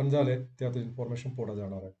आहे. ओपन झाले, त्यातून इन्फॉर्मेशन पुढे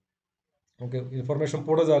जाणार आहे. ओके, इन्फॉर्मेशन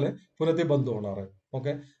पुढे झाले, पुन्हा ते बंद होणार आहे.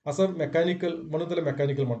 ओके, असं मेकॅनिकल, म्हणून त्याला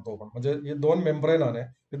मेकॅनिकल म्हणतो आपण. म्हणजे हे 2 मेम्ब्रेन आहे,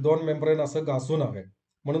 हे 2 मेम्ब्रेन असं घासून आहे,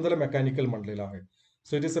 म्हणून त्याला मेकॅनिकल म्हणलेलं आहे.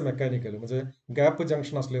 So it is a mechanical, म्हणजे गॅप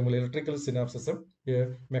जंक्शन असल्यामुळे इलेक्ट्रिकल सिनॅप्सिस हे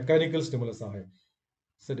मेकॅनिकल स्टिम्युलस आहे.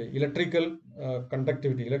 Sorry, electrical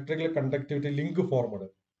conductivity link formed.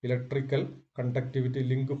 Electrical conductivity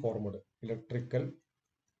link formed. Electrical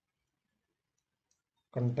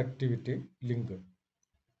conductivity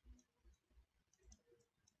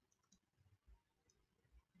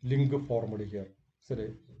link formed here. Sir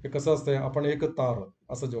हे कसं असतंय, आपण एक तार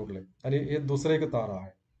असं जोडलंय आणि हे दुसरं एक तार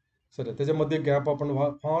आहे. सर त्याच्यामध्ये गॅप आपण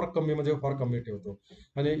फार कमी, म्हणजे फार कमी ठेवतो,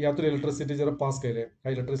 आणि यातून इलेक्ट्रिसिटी जर पास केले, हा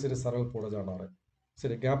इलेक्ट्रिसिटी सरळ पुढे जाणार आहे.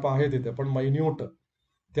 सर गॅप आहे तिथे, पण मायन्यूट,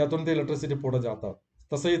 त्यातून ते इलेक्ट्रिसिटी पुढे जातात.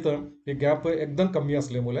 तसं इथं हे गॅप एकदम कमी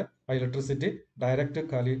असल्यामुळे हा इलेक्ट्रिसिटी डायरेक्ट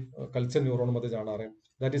खाली कल्चर न्यूरॉन मध्ये जाणार आहे.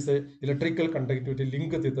 That is electrical conductivity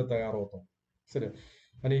link तिथं तयार होतो. सर,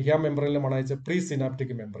 आणि ह्या मेम्ब्रेनला म्हणायचं प्री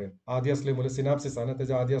सिनॅप्टिक मेम्ब्रेन. आधी असल्यामुळे सिनॅप्सिस आहे ना,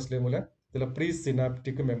 त्याच्या आधी असल्यामुळे त्याला प्री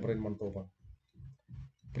सिनॅप्टिक मेम्ब्रेन म्हणतो आपण.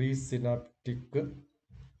 Pre synaptic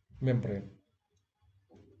membrane.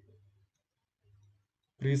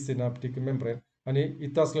 Pre synaptic membrane. आणि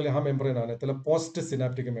इथं असलेले हा मेम्ब्रेन आहे, त्याला पोस्ट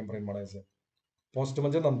सिनॅप्टिक मेम्ब्रेन म्हणायचं. पोस्ट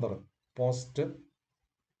म्हणजे नंतर, पोस्ट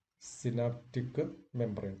सिनॅप्टिक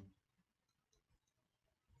मेम्ब्रेन.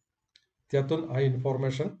 त्यातून हा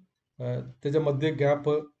इन्फॉर्मेशन, त्याच्यामध्ये गॅप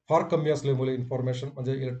फार कमी असल्यामुळे इन्फॉर्मेशन,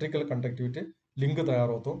 म्हणजे इलेक्ट्रिकल कंडक्टिव्हिटी लिंक तयार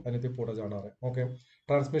होतो, आणि ते पुढे जाणार आहे. ओके,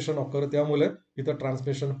 ट्रान्समिशन ऑकर, त्यामुळे इथं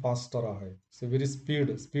ट्रान्समिशन फास्टर आहे. सो व्हेरी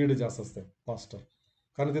स्पीड जास्त असते, फास्टर,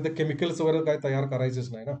 कारण तिथे केमिकल्स वगैरे काय तयार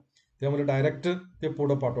करायचेच नाही ना, त्यामुळे डायरेक्ट ते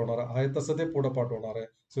पुढं पाठवणार आहे, तसं ते पुढं पाठवणार आहे.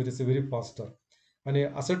 So it is very faster. आणि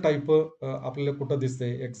असं टाईप आपल्याला कुठं दिसते,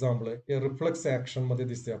 एक्झाम्पल हे रिफ्लेक्स ऍक्शन मध्ये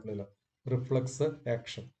दिसते आपल्याला. रिफ्लेक्स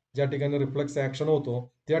ऍक्शन, ज्या ठिकाणी रिफ्लेक्स ऍक्शन होतो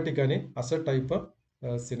त्या ठिकाणी असं टाईप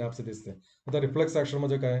सिनॅप्स दिसते. आता रिफ्लेक्स ऍक्शन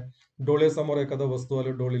म्हणजे काय, डोळ्यासमोर एखादा वस्तू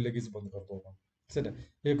आले, डोळे लगेच बंद करतो आपण.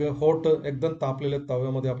 एक होट एकदम तापलेल्या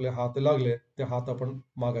तव्यामध्ये आपले हात लागले, ते हात आपण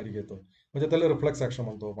माघारी घेतो, म्हणजे त्याला रिफ्लेक्स ऍक्शन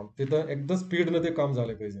म्हणतो आपण. तिथं एकदम स्पीडने ते काम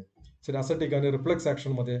झाले पाहिजे. सर असं ठिकाणी रिफ्लेक्स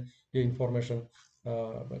ऍक्शन मध्ये हे इन्फॉर्मेशन,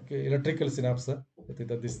 इलेक्ट्रिकल सिनॅप्स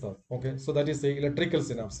तिथं दिसतात. Okay, so that is electrical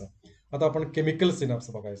synapse. आता आपण केमिकल सिनॅप्स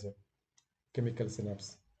बघायचं. Chemical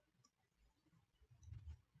synapse.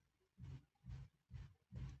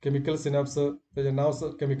 केमिकल सिनॅप्स, त्याचे नाव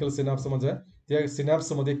केमिकल सिनॅप्स, म्हणजे त्या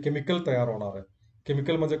सिनॅप्स मध्ये केमिकल तयार होणार आहे.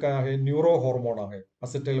 केमिकल म्हणजे काय आहे? न्यूरो हॉर्मोन आहे.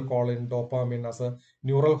 असेटाइल कॉलिन, डोपामिन असं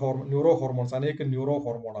न्यूरो हॉर्मोन्स, अनेक न्यूरो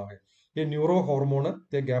हॉर्मोन आहे. हे न्यूरो हॉर्मोन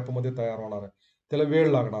त्या गॅपमध्ये तयार होणार आहे. त्याला वेळ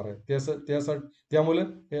लागणार आहे. त्यासाठी त्यामुळे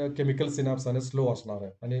केमिकल सिनॅप्स आणि स्लो असणार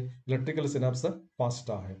आहे आणि इलेक्ट्रिकल सिनॅप्स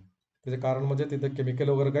फास्ट आहे. त्याचे कारण म्हणजे तिथे केमिकल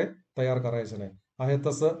वगैरे काही तयार करायचं नाही. आहे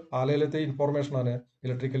तसं आलेलं ते इन्फॉर्मेशन आहे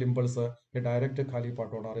इलेक्ट्रिकल इम्पल्स हे डायरेक्ट खाली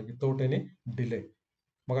पाठवणार आहे विदाऊट एनी डिले.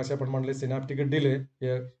 मग असे आपण म्हणले सिनॅप्टिक डिले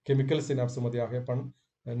हे केमिकल सिनॅप्समध्ये आहे, पण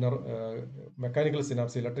मेकॅनिकल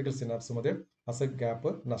सिनॅप्स, इलेक्ट्रिकल सिनॅप्समध्ये असं गॅप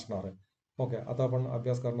नसणार आहे. ओके, आता आपण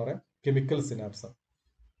अभ्यास करणार आहे केमिकल सिनॅप्स.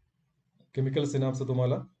 केमिकल सिनॅप्स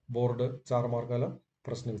तुम्हाला बोर्ड 4 मार्काला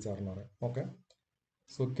प्रश्न विचारणार आहे. Okay,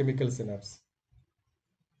 so chemical synapse.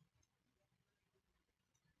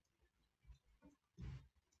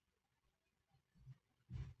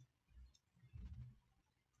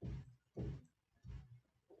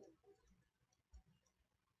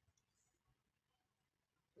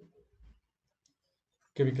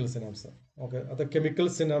 Chemical synapse. Okay, आता केमिकल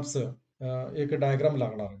सिनॅप्स एक डायग्राम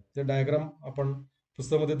लागणार आहे. ते डायग्राम आपण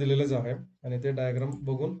पुस्तकामध्ये दिलेलेच आहे आणि ते डायग्राम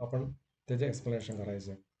बघून आपण त्याचे एक्सप्लेनेशन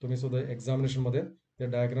करायचे. तुम्ही सुद्धा एक्झामिनेशन मध्ये ते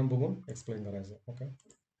डायग्राम बघून एक्सप्लेन करायचं. Okay,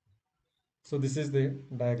 so this is the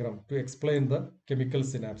diagram to explain the chemical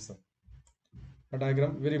synapse. हा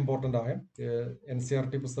डायग्राम व्हेरी इम्पॉर्टंट आहे.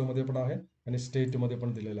 NCERT पुस्तकामध्ये पण आहे आणि स्टेटमध्ये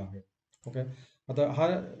पण दिलेला आहे. ओके, आता हा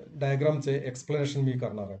डायग्रामचे एक्सप्लेनेशन मी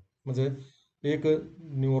करणार आहे. म्हणजे एक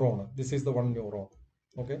neuron, this is the one neuron.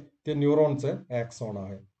 Okay, ते न्यूरॉनचं ॲक्सॉन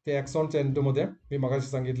आहे. ते ॲक्सॉनच्या एंडमध्ये मी मगाशी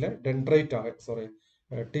सांगितलं डेंड्राइट आहे, सॉरी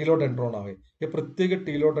टिलोडेंड्रॉन आहे. हे प्रत्येक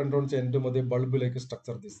टिलोडेंड्रॉनच्या एंडमध्ये बल्ब लाईक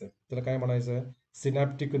स्ट्रक्चर दिसते. त्याला काय म्हणायचं?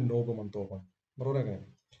 सिनॅप्टिक नोब म्हणतो आपण. बरोबर आहे का नाही?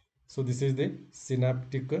 So this is the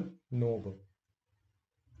synaptic knob.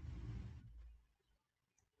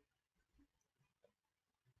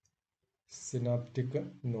 Synaptic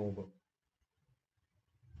knob.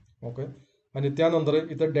 Okay, आणि त्यानंतर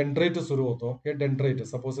इथं डेंड्राइट सुरू होतो. हे dendrite,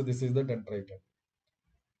 suppose this is the dendrite,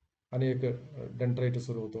 आणि एक डेंड्राइट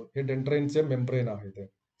सुरू होतो. हे डेंड्राइटचे मेम्ब्रेन आहे ते.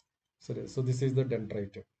 So this is the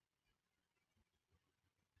dendrite.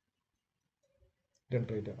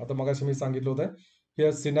 Dendrite. आता मगाशी मी सांगितलं होतं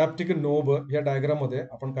हे सिनॅप्टिक नोब या डायग्राम मध्ये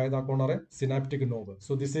आपण काय दाखवणार आहे? Synaptic knob.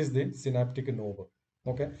 So this is the synaptic knob.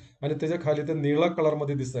 Okay, आणि त्याच्या खाली ते निळा कलर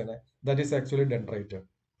मध्ये दिसतंय ना, दॅट इज ऍक्च्युअली डेंड्राइट.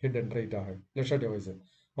 हे डेंड्राइट आहे, लक्षात ठेवायचं.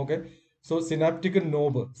 Okay, so synaptic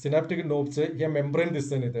knob, synaptic नोबचे हे मेम्ब्रेन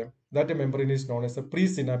दिसतंय ना इथे, that membrane is known as a pre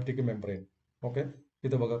synaptic membrane. Okay,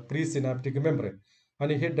 इथं बघा प्री सिनॅप्टिक मेम्ब्रेन.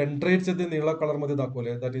 आणि हे डेंड्राइटचे ते निळा कलर मध्ये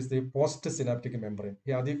दाखवले, that is the post synaptic membrane.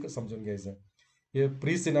 हे आधी समजून घ्यायचं. हे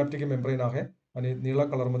प्री सिनॅप्टिक मेम्ब्रेन आहे आणि निळा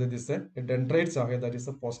कलर मध्ये दिसतंय हे डेंड्राइट्स आहे, that is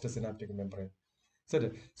a post synaptic membrane. Sir,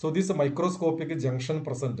 so this microscopic junction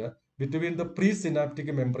present between the pre synaptic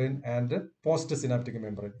membrane and post synaptic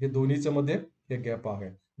membrane. हे दोन्हीच्या मध्ये हे गॅप आहे,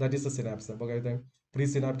 दॅट इज अ सिनॅप्स. बघा इथे pre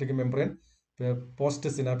synaptic membrane, post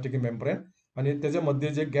synaptic membrane, आणि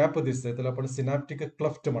त्याच्यामध्ये जे गॅप दिसतंय त्याला आपण सिनॅप्टिक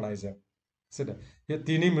क्लफ्ट म्हणायचं. सर, हे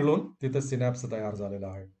तिन्ही मिळून तिथं सिनॅप्स तयार झालेला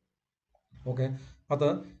आहे. ओके,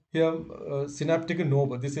 आता हे synaptic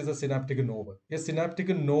knob, this is a synaptic knob. हे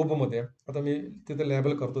सिनॅप्टिक नोब मध्ये आता मी तिथे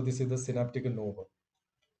लेबल करतो, दिस is the synaptic knob.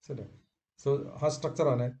 So हा स्ट्रक्चर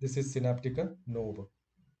आहे, दिस is synaptic knob.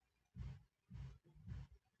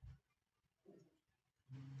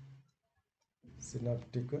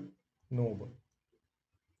 Synaptic knob.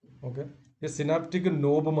 Okay, हे सिनॅप्टिक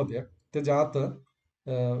नोब मध्ये त्याच्या आत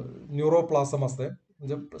न्यूरोप्लासम असते,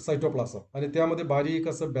 म्हणजे सायटोप्लासम, आणि त्यामध्ये बारीक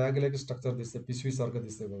असं बॅग लाईक स्ट्रक्चर दिसतं, पिशवीसारखं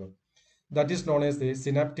दिसतंय बघा. That is known as the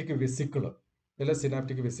synaptic vesicle. याला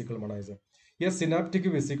सिनॅप्टिक वेसिकल म्हणायचं. या सिनॅप्टिक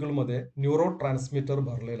वेसिकलमध्ये न्यूरो ट्रान्समीटर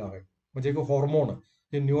भरलेला आहे, म्हणजे एक हॉर्मोन,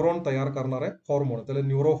 हे न्यूरॉन तयार करणार आहे हॉर्मोन, त्याला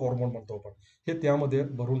न्यूरो हॉर्मोन म्हणतो आपण. हे त्यामध्ये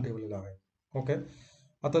भरून ठेवलेलं आहे. ओके,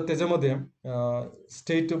 आता त्याच्यामध्ये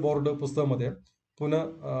स्टेट बोर्ड पुस्तकामध्ये पुन्हा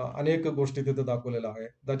अनेक गोष्टी तिथे दाखवलेल्या आहे.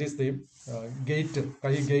 दॅट इज द गेट,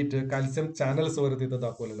 काही गेट कॅल्शियम चॅनल्स वर तिथं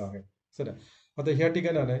दाखवलेलं आहे. सर, आता ह्या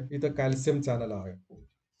ठिकाणी आहे इथं कॅल्शियम चॅनल आहे.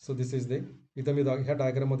 सो दिस इज द, इथं मी ह्या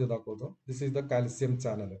डायग्राम मध्ये दाखवतो, दिस इज द कॅल्शियम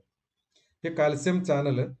चॅनल. हे कॅल्शियम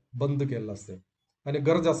चॅनल बंद केलेलं असते आणि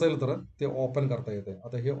गरज असेल तर ते ओपन करता येते.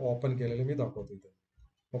 आता हे ओपन केलेले मी दाखवतो इथे.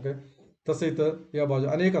 ओके, तसं इथं या बाजू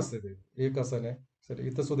अनेक असते, ते एक असं नाही. सर,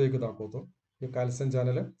 इथं सुद्धा एक दाखवतो. हे कॅल्शियम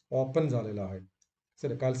चॅनल ओपन झालेलं आहे.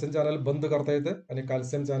 सर, कॅल्शियम चॅनल बंद करता येते आणि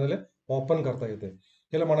कॅल्शियम चॅनल ओपन करता येते.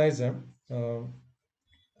 ह्याला म्हणायचं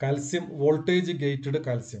calcium voltage gated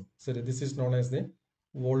calcium. Sir, this is known as the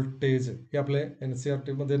voltage. हे आपल्या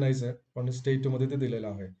NCERT मध्ये नाहीच आहे, पण स्टेट मध्ये ते दिलेलं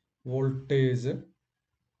आहे. Voltage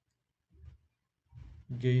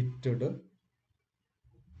gated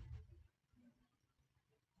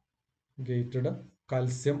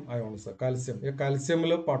calcium ions. Calcium हे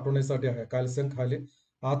कॅल्शियमला पाठवण्यासाठी आहे. कॅल्शियम खाली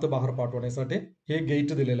आत बाहेर पाठवण्यासाठी हे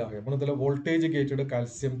गेट दिलेलं आहे, म्हणून त्याला व्होल्टेज गेटेड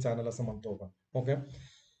कॅल्शियम चॅनल असं म्हणतो आपण. ओके,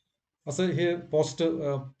 असं हे post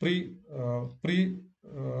pre pre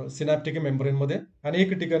synaptic membrane मध्ये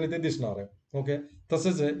अनेक ठिकाणी ते दिसणार आहे. ओके,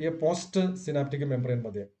 तसंच हे पोस्ट सिनॅप्टिक मेम्ब्रेन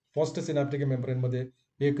मध्ये, पोस्ट सिनॅप्टिक मेम्ब्रेन मध्ये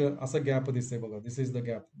एक असं गॅप दिसते बघा. दिस is the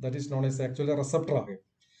gap that is known as actually receptor आहे.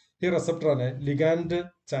 हे रिसेप्टर आहे, लिगॅंड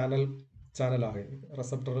चॅनल आहे.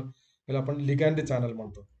 रिसेप्टर याला आपण लिगॅंड चॅनल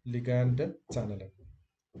म्हणतो. लिगॅंड चॅनल आहे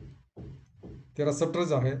ते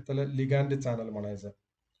रिसेप्टर्स आहे, त्याला लिगॅंड चॅनल म्हणायचं.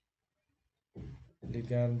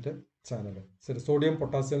 लिगॅंड चॅनल आहे sir. Sodium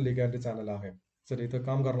potassium ligand channel आहे सर. इथं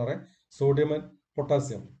काम करणार आहे सोडियम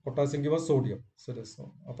पोटॅशियम, पोटॅशियम किंवा सोडियम सर.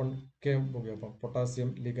 आपण के बघूया आपण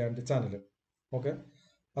पोटॅशियम लिगॅंड चॅनल आहे. ओके,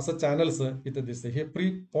 असं चॅनल्स इथे दिसते. हे प्री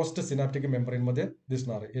पोस्ट सिनॅप्टिक मेम्ब्रेन मध्ये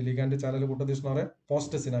दिसणार आहे. हे लिगॅंड चॅनल कुठं दिसणार आहे?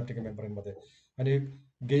 पोस्ट सिनॅप्टिक मेम्ब्रेन मध्ये. आणि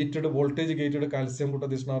गेटेड व्होल्टेज गेटेड कॅल्शियम कुठं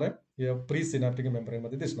दिसणार आहे? हे प्री सिनॅप्टिक मेम्ब्रेन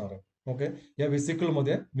मध्ये दिसणार आहे. ओके, या वेसिकल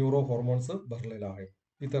मध्ये न्यूरो हॉर्मोन्स भरलेला आहे.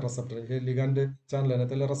 इथे रिसेप्टर, हे लिगॅंड चॅनल आहे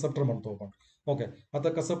त्याला रिसेप्टर म्हणतो आपण. ओके, आता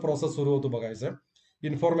कसं प्रोसेस सुरू होतो बघायचं.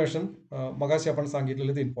 इन्फॉर्मेशन मगाशी आपण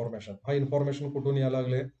सांगितलेलं ते इन्फॉर्मेशन, हा इन्फॉर्मेशन कुठून यायला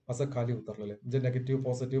लागले? असं खाली उतरलेले, म्हणजे नेगेटिव्ह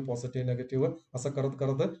पॉझिटिव्ह पॉझिटिव्ह नेगेटिव्ह असं करत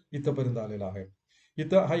करत इथंपर्यंत आलेलं आहे.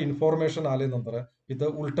 इथं हा इन्फॉर्मेशन आल्यानंतर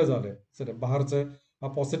इथं उलट झालंय सर. बाहेरचं हा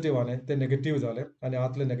पॉझिटिव्ह आले ते निगेटिव्ह झाले आणि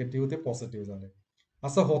आतले निगेटिव्ह ते पॉझिटिव्ह झाले.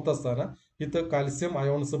 असं होत असताना इथं कॅल्शियम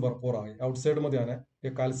आयॉन्स भरपूर आहे. आउटसाइड मध्ये आहे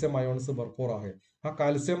हे कॅल्शियम आयॉन्स भरपूर आहे. हा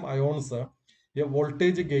कॅल्शियम आयॉन्स या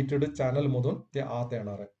व्होल्टेज गेटेड चॅनल मधून ते आत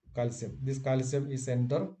येणार आहे. Calcium, this calcium is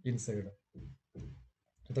enter inside.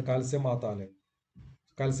 इथं कॅल्शियम आत आले,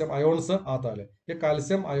 कॅल्शियम आयॉन्स आत आले. हे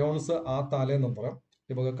कॅल्शियम आयॉन्स आत आल्यानंतर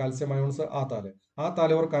हे बघा, कॅल्शियम आयॉन्स आत आले. आत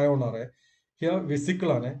आल्यावर काय होणार आहे? हे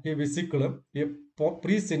वेसिकल आहे, हे वेसिकल हे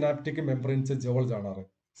प्री सिनॅप्टिक मेम्ब्रेनच्या जवळ जाणार आहे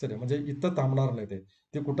सर. म्हणजे इथं थांबणार नाही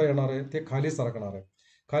ते कुठं येणार आहे? ते खाली सरकणार आहे.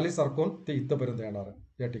 खाली सरकून ते इथंपर्यंत येणार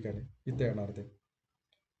आहे. या ठिकाणी इथे येणार ते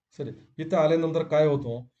सर. इथं आल्यानंतर काय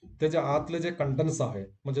होतो? त्याच्या आतले जे कंटेंट्स आहे,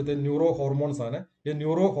 म्हणजे ते न्यूरो हॉर्मोन्स आहे ना, हे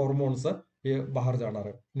न्यूरो हॉर्मोन्स हे बाहेर जाणार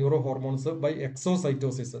आहे. Neuro hormones bye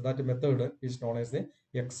exocytosis, that method is known as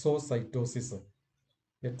exocytosis.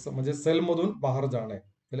 म्हणजे सेल मधून बाहेर जाणे,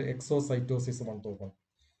 त्याला एक्सोसाइटोसिस म्हणतो आपण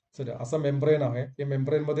सर. असा मेम्ब्रेन आहे. या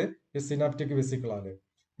मेम्ब्रेन मध्ये हे सिनॅप्टिक वेसिकल आले.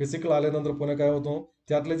 वेसिकल आल्यानंतर पुन्हा काय होतो?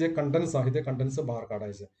 त्यातले जे कंटेंट्स आहे ते कंटेंट्स बाहेर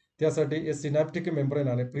काढायचे. त्यासाठी हे सिनॅप्टिक मेम्ब्रेन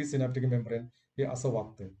आले, प्री सिनॅप्टिक मेम्ब्रेन हे असं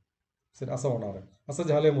वागते सर. असं होणार आहे. असं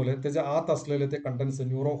झाल्यामुळे त्याच्या आत असलेले ते कंटेंट्स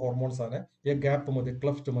न्यूरो हॉर्मोन्स आहे या गॅप मध्ये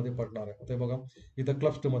क्लफ्ट मध्ये पडणार आहे. ते बघा इथं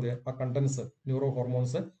क्लफ्ट मध्ये हा कंटेंट्स न्यूरो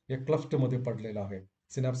हॉर्मोन्स हे क्लफ्ट मध्ये पडलेला आहे,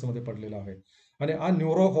 सिनॅप्स मध्ये पडलेला आहे. आणि हा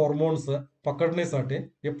न्यूरो हॉर्मोन्स पकडण्यासाठी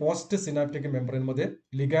हे पोस्ट सिनॅप्टिक मेम्ब्रेन मध्ये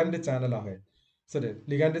लिगॅंड चॅनल आहे सर.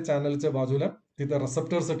 लिगॅंड चॅनलच्या बाजूला तिथं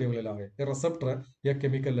रिसेप्टर्स ठेवलेलं आहे. हे रिसेप्टर या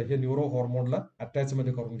केमिकलला, हे न्यूरो हॉर्मोनला अटॅच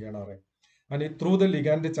मध्ये करून घेणार आहे. आणि थ्रू द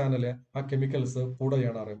लिगॅंड चॅनल हा केमिकल्स पुढे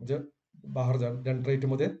येणार आहे, म्हणजे बाहेर डेंड्राइट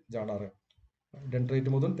मध्ये जाणार आहे. डेंड्राइट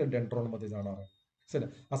मधून ते डेंड्रॉन मध्ये जाणार आहे सर.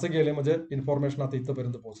 असं गेले म्हणजे इन्फॉर्मेशन आता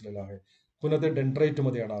इथपर्यंत पोहोचलेलं आहे. पुन्हा ते डेंड्राइट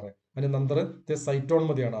मध्ये येणार आहे आणि नंतर ते सायटोन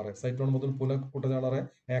मध्ये येणार आहे. सायटोन मधून पुन्हा कुठे जाणार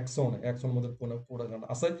आहे? ऍक्सॉन, ऍक्सॉन मधून पुन्हा पुढे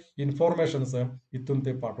जाणार. असं इन्फॉर्मेशन इथून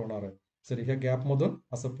ते पाठवणार आहे सर. ह्या गॅप मधून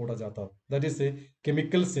असं पुढे जातात. That is a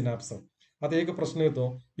chemical synapse. आता एक प्रश्न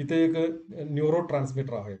येतो, इथे एक न्यूरो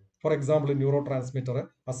ट्रान्समीटर आहे. फॉर एक्झाम्पल न्यूरो ट्रान्समीटर आहे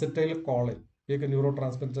असेटाइल कॉलिन. एक न्यूरो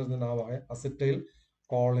ट्रान्समीटरचं नाव आहे असेटाइल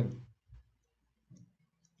कॉलिन.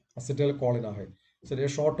 असेटाइल कॉलिन आहे सर. हे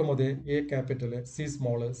शॉर्ट मध्ये ए कॅपिटल आहे, सी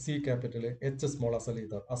स्मॉल आहे, सी कॅपिटल आहे, एच स्मॉल असं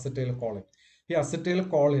लिहितात. असेटाइल कॉलिन. हे असेटाइल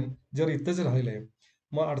कॉलिन जर इथंच राहिले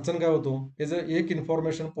मग अडचण काय होतो? हे जर एक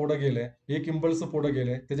इन्फॉर्मेशन पुढे गेले, एक इम्पल्स पुढे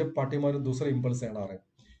गेले, त्याच्या पाठीमागे दुसरं इम्पल्स येणार आहे.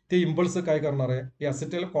 ते इम्पल्स काय करणार आहे? हे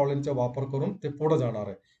असेटाइल कॉलिनचा वापर करून ते पुढे जाणार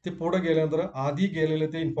आहे. ते पुढे गेल्यानंतर आधी गेलेले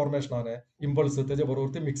ते इन्फॉर्मेशन आहे इम्पल्स,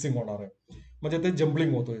 त्याच्याबरोबर ते मिक्सिंग होणार आहे, म्हणजे ते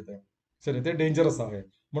जम्बलिंग होतो इथे सर. ते डेंजरस आहे.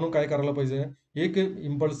 म्हणून काय करायला पाहिजे? एक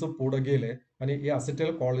इम्पल्स पुढे गेले आणि हे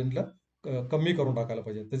असेटाइल कॉलिनला कमी करून टाकायला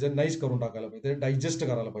पाहिजे, त्याचे नाईस करून टाकायला पाहिजे, डायजेस्ट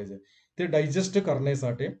करायला पाहिजे. ते डायजेस्ट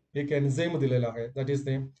करण्यासाठी एक एन्झाईम दिलेला आहे, दॅट इज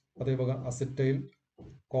ते आता हे बघा असेटाइल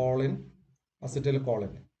कॉलिन, असेटाइल कॉलिन.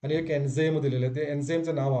 आणि एक एन्झाईम दिलेलं आहे, ते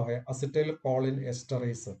एन्झाईमचं नाव आहे असेटाइल कॉलिन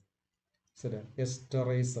एस्टरेस सर.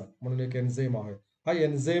 एस्टरेस म्हणून एक एन्झाईम आहे. हा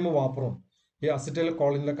एन्झाईम वापरून हे असेटाइल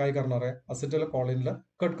कॉलिनला काय करणार आहे? असेटाइल कॉलिनला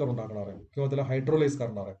कट करून टाकणार आहे किंवा त्याला हायड्रोलाइज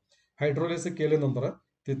करणार आहे. हायड्रोलाइज केल्यानंतर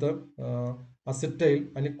तिथं असेटाइल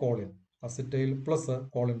आणि कॉलिन, असेटाइल प्लस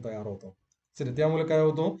कॉलिन तयार होतो सर. त्यामुळे काय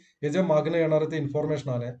होतो? हे जे मागणं येणार ते इन्फॉर्मेशन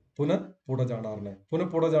आहे पुन्हा पुढे जाणार नाही. पुन्हा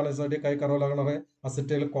पुढे जाण्यासाठी काय करावं लागणार आहे?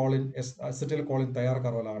 असेटाइल कॉलिन, असेटाइल कॉलिन तयार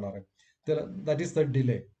करावं लागणार आहे त्याला, that is the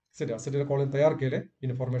delay शരി असिटिल Colin तयार केले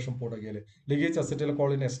इन्फॉर्मेशन पुढे गेले लगेच असिटिल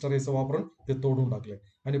कॉलिन एस्टरेस वापरून ते तोडून टाकले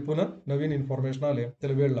आणि पुन्हा नवीन इन्फॉर्मेशन आले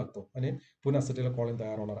त्याला वेळ लागतो आणि पुन्हा असिटिल कॉलिन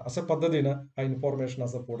तयार होणार अशा पद्धतीनं हा इन्फॉर्मेशन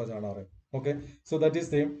असं पुढे जाणार आहे okay so that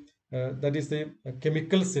is the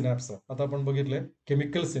chemical synapse आता आपण बघितले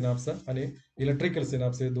केमिकल सिनॅप्स आणि इलेक्ट्रिकल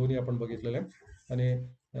सिनॅप्स हे दोन्ही आपण बघितलेले आणि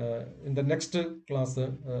in the next class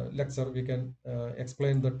lecture we can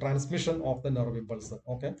explain the transmission of the nerve impulse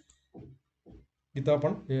okay इथं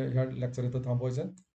आपण ह्या लेक्चर इथं थांबवायचं